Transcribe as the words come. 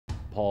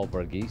Paul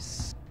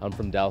Varghese. I'm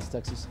from Dallas,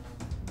 Texas.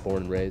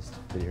 Born and raised,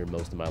 been here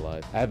most of my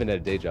life. I haven't had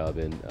a day job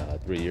in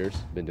 3 years.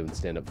 Been doing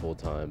stand-up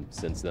full-time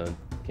since then.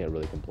 Can't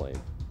really complain.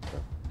 So,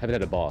 haven't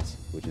had a boss,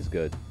 which is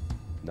good.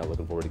 Not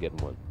looking forward to getting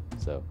one.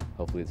 So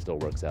hopefully it still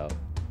works out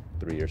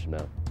 3 years from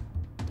now,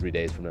 3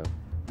 days from now,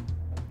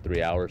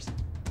 3 hours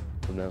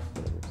from now,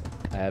 whatever. So,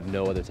 I have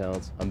no other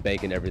talents. I'm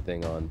banking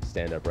everything on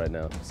stand-up right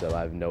now, so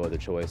I have no other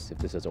choice. If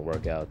this doesn't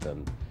work out,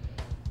 then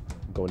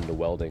I'm going into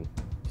welding.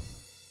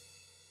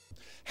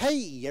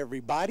 Hey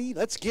everybody,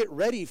 let's get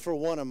ready for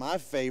one of my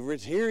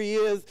favorites. Here he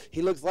is.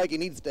 He looks like he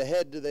needs to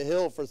head to the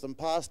hill for some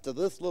pasta.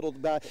 This little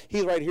guy,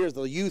 he right here is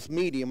the youth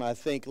medium, I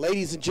think.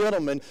 Ladies and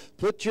gentlemen,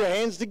 put your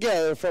hands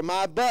together for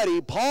my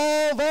buddy,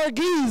 Paul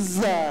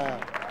Varghese.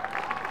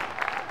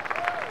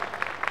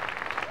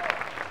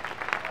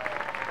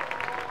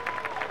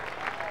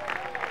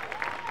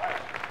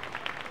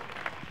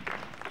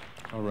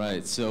 All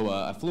right, so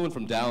I flew in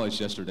from Dallas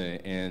yesterday,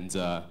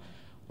 and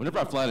whenever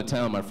I fly to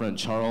town, my friend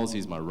Charles,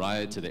 he's my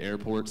ride to the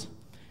airport.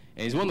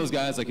 And he's one of those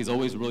guys, like, he's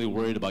always really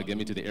worried about getting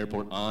me to the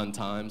airport on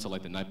time. So,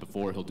 like, the night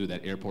before, he'll do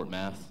that airport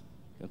math. You know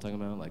what I'm talking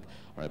about? Like,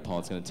 all right, Paul,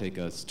 it's going to take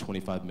us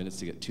 25 minutes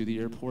to get to the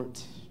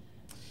airport.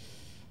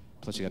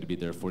 Plus, you got to be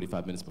there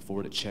 45 minutes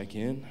before to check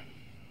in.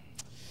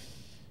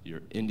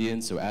 You're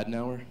Indian, so add an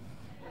hour.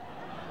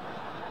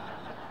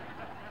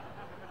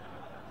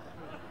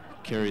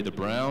 Carry the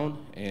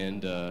brown,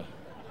 and,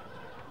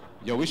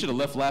 yo, we should have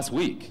left last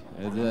week.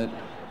 Is that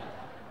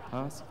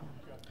possible?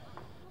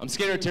 I'm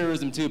scared of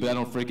terrorism too, but I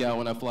don't freak out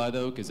when I fly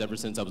though, because ever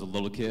since I was a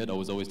little kid, I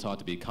was always taught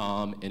to be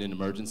calm in an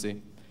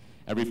emergency.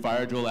 Every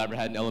fire drill I ever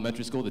had in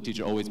elementary school, the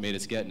teacher always made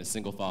us get in a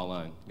single file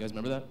line. You guys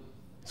remember that?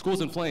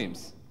 School's in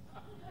flames.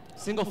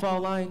 Single file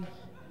line,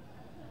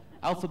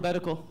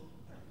 alphabetical.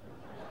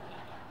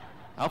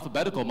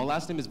 Alphabetical, my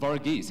last name is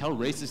Varghese. How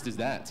racist is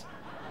that?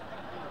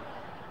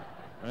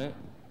 Right?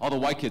 All the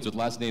white kids with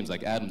last names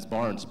like Adams,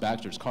 Barnes,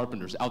 Baxters,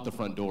 Carpenters out the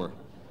front door.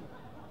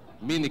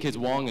 Me and the kids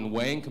Wong and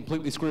Wang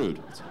completely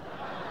screwed.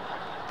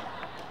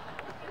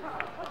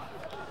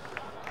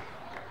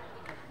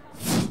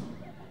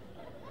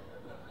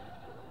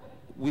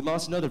 We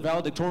lost another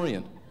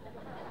valedictorian.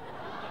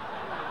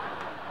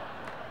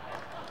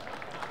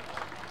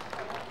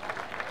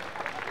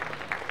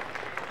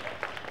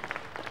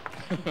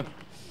 When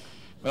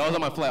I was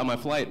on my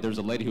flight, there was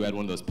a lady who had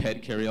one of those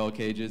pet carry-all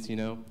cages, you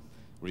know,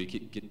 where you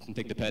can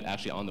take the pet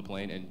actually on the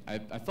plane. And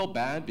I felt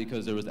bad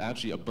because there was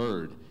actually a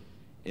bird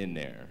in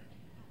there.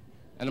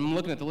 And I'm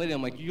looking at the lady,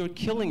 I'm like, you're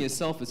killing his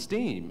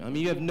self-esteem. I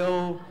mean, you have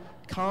no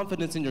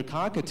confidence in your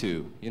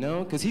cockatoo, you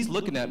know? Because he's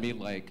looking at me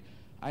like,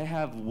 I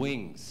have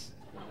wings.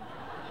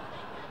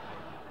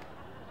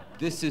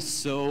 This is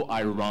so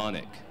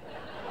ironic.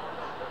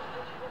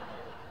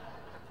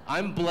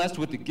 I'm blessed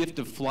with the gift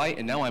of flight,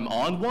 and now I'm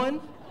on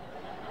one?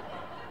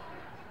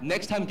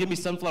 Next time, give me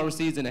sunflower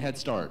seeds and a head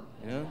start,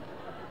 you know?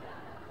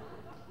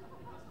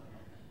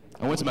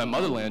 I went to my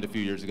motherland a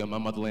few years ago, my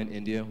motherland,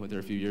 India, went there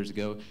a few years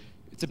ago.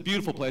 It's a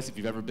beautiful place if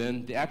you've ever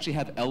been. They actually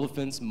have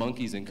elephants,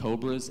 monkeys, and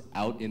cobras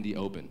out in the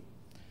open,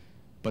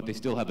 but they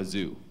still have a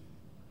zoo.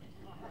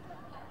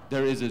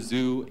 There is a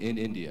zoo in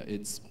India.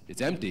 It's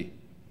empty.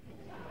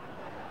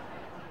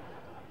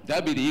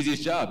 That'd be the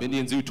easiest job,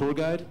 Indian zoo tour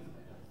guide.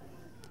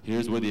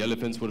 Here's where the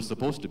elephants were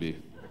supposed to be.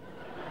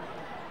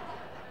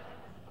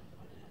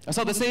 I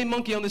saw the same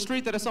monkey on the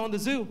street that I saw in the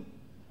zoo.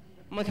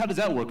 I'm like, how does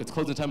that work? It's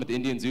closing time at the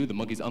Indian zoo, the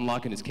monkey's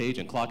unlocking his cage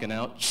and clocking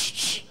out.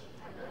 Shh.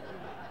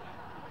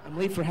 I'm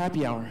late for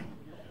happy hour.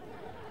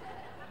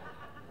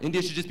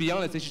 India should just be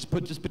honest, they should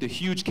just put a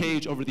huge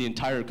cage over the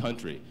entire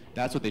country.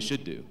 That's what they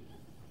should do.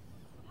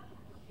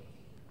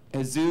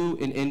 A zoo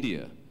in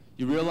India.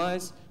 You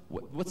realize,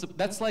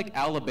 that's like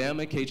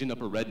Alabama caging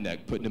up a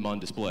redneck, putting him on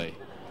display.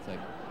 It's like,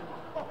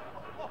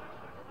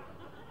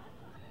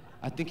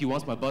 I think he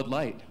wants my Bud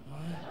Light.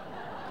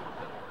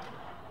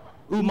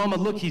 Ooh, mama,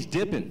 look, he's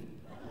dipping.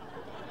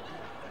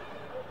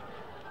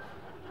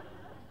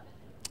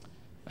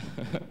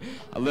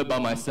 I live by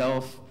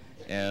myself,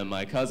 and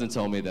my cousin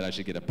told me that I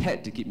should get a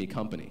pet to keep me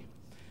company.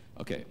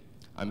 Okay,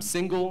 I'm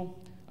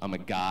single, I'm a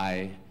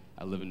guy,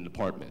 I live in an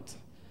apartment.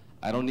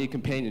 I don't need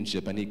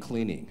companionship, I need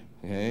cleaning,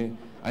 okay?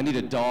 I need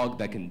a dog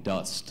that can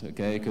dust,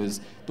 okay?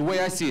 Because the way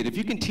I see it, if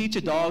you can teach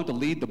a dog to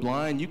lead the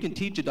blind, you can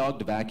teach a dog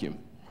to vacuum.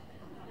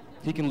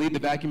 He can lead the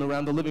vacuum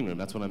around the living room,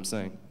 that's what I'm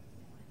saying.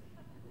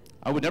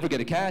 I would never get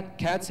a cat.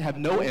 Cats have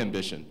no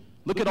ambition.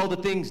 Look at all the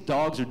things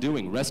dogs are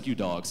doing. Rescue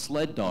dogs,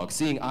 sled dogs,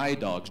 seeing eye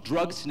dogs,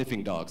 drug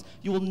sniffing dogs.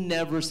 You will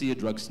never see a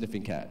drug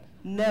sniffing cat.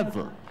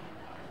 Never.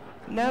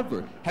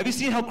 Never. Have you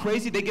seen how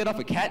crazy they get off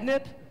of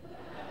catnip?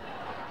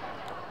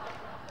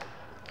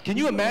 Can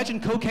you imagine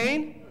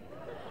cocaine?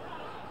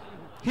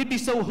 He'd be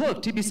so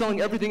hooked, he'd be selling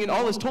everything in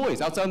all his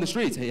toys outside on the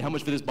streets. Hey, how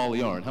much for this ball of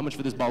yarn? How much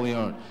for this ball of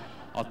yarn?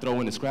 I'll throw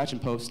in a scratch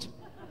and post.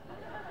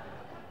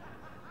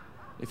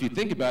 If you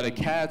think about it,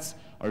 cats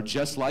are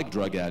just like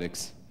drug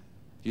addicts.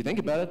 If you think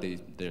about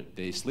it,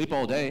 they sleep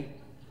all day.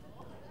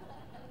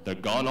 They're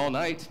gone all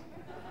night.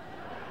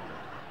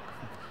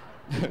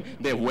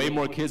 They have way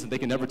more kids than they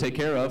can ever take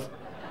care of.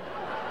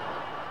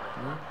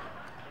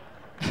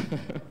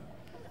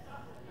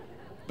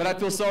 But I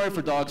feel sorry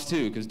for dogs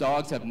too, because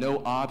dogs have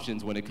no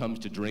options when it comes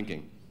to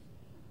drinking.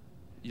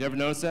 You ever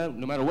notice that?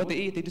 No matter what they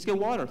eat, they just get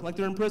water, like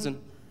they're in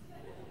prison.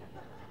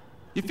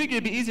 You figure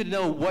it'd be easy to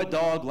know what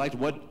dog liked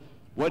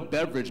what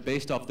beverage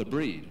based off the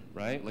breed,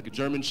 right? Like a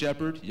German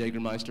Shepherd,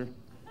 Jägermeister.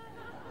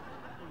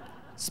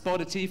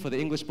 Spotted tea for the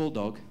English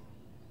Bulldog.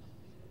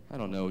 I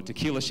don't know,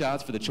 tequila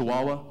shots for the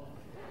Chihuahua.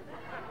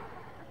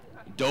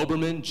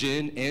 Doberman,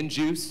 gin, and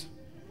juice.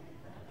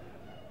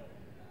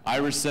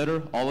 Irish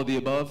setter, all of the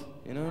above,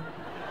 you know?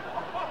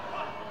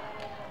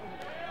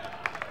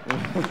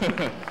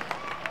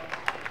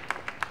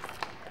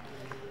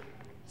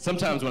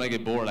 Sometimes when I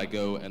get bored, I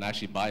go and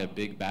actually buy a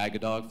big bag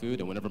of dog food,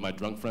 and whenever my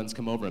drunk friends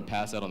come over and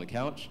pass out on the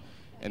couch,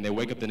 and they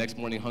wake up the next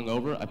morning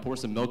hungover, I pour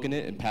some milk in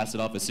it and pass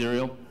it off as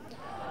cereal.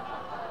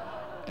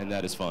 And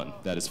that is fun.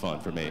 That is fun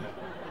for me.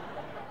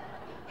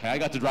 Hey, I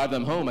got to drive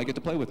them home. I get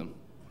to play with them.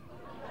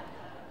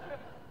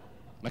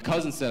 My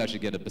cousin said I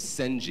should get a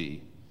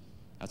Basenji.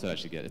 That's what I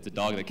should get. It's a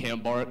dog that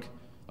can't bark.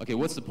 Okay,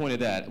 what's the point of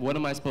that? What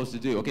am I supposed to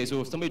do? Okay,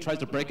 so if somebody tries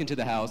to break into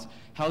the house,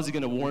 how is he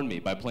going to warn me?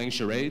 By playing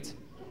charades?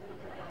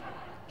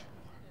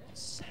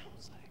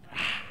 Sounds like...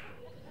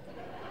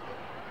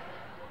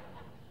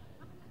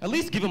 At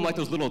least give him like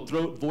those little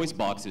throat voice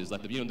boxes,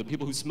 like the, you know, the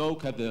people who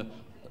smoke have the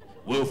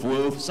woof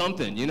woof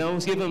something, you know?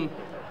 Just give him...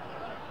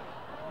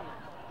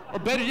 Or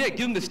better yet,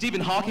 give him the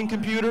Stephen Hawking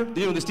computer.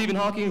 You know, the Stephen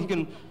Hawking, he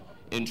can...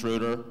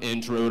 Intruder,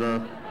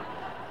 intruder,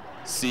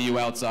 see you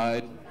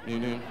outside, you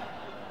know?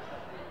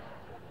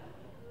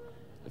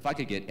 If I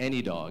could get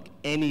any dog,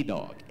 I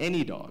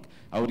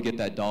would get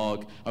that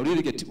dog. I would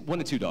either get one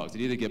of two dogs.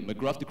 I'd either get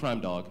McGruff the crime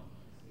dog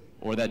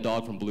or that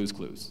dog from Blue's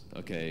Clues,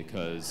 okay?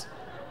 Because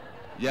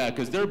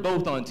they're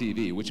both on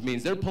TV, which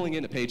means they're pulling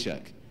in a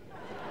paycheck.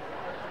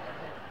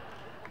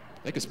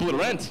 They could split a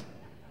rent.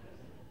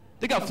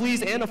 They got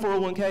fleas and a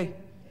 401k.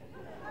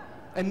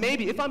 And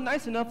maybe, if I'm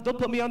nice enough, they'll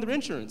put me on their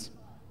insurance.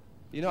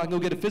 You know, I can go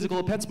get a physical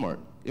at PetSmart.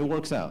 It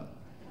works out.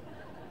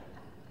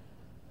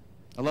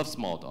 I love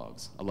small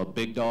dogs. I love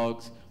big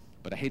dogs,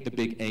 but I hate the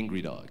big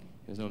angry dog.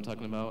 You know what I'm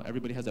talking about?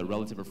 Everybody has that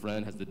relative or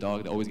friend, has the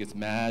dog that always gets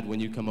mad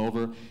when you come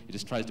over. He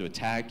just tries to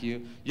attack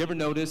you. You ever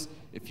notice,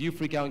 if you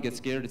freak out and get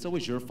scared, it's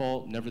always your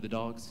fault, never the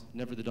dogs,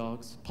 never the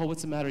dogs. Paul,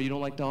 what's the matter? You don't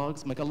like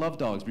dogs? I'm like, I love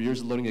dogs, but yours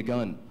is loading a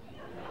gun.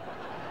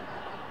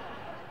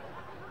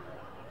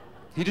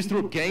 He just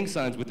threw up gang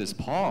signs with his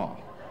paw.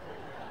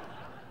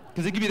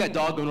 Because they give you that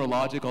dog owner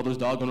logic, all those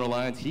dog owner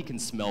lines. He can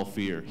smell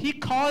fear. He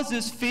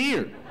causes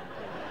fear.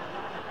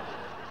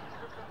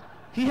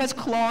 He has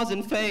claws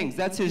and fangs.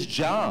 That's his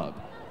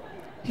job.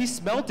 He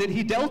smelt it,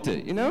 he dealt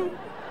it, you know?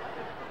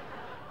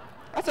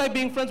 That's like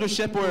being friends with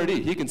Chef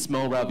Boyardee. He can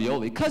smell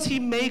ravioli, because he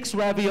makes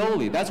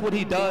ravioli. That's what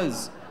he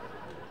does.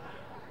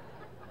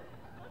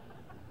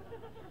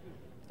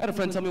 I had a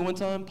friend tell me one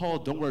time, Paul,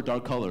 don't wear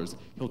dark colors.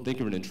 He'll think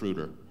you're an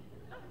intruder.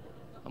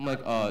 I'm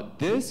like,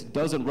 this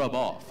doesn't rub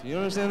off. You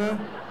understand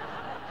that?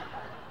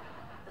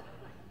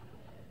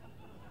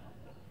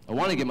 I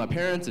want to get my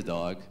parents a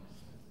dog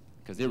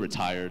because they're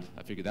retired.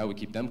 I figured that would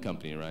keep them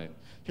company, right?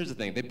 Here's the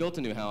thing. They built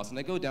a new house, and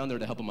I go down there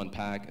to help them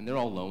unpack, and they're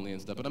all lonely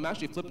and stuff, but I'm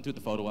actually flipping through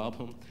the photo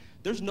album.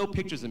 There's no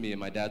pictures of me in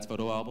my dad's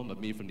photo album of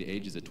me from the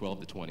ages of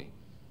 12 to 20.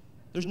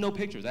 There's no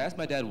pictures. I asked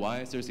my dad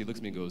why. Seriously, he looks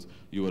at me and goes,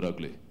 "You are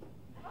ugly."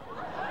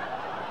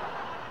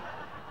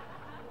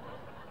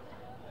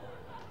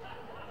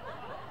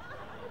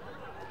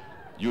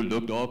 You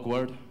looked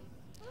awkward.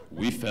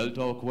 We felt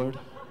awkward.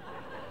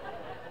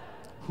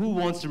 Who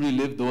wants to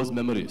relive those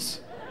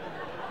memories?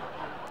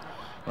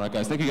 All right,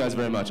 guys, thank you guys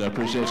very much. I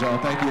appreciate y'all.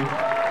 Thank you.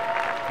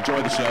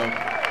 Enjoy the show.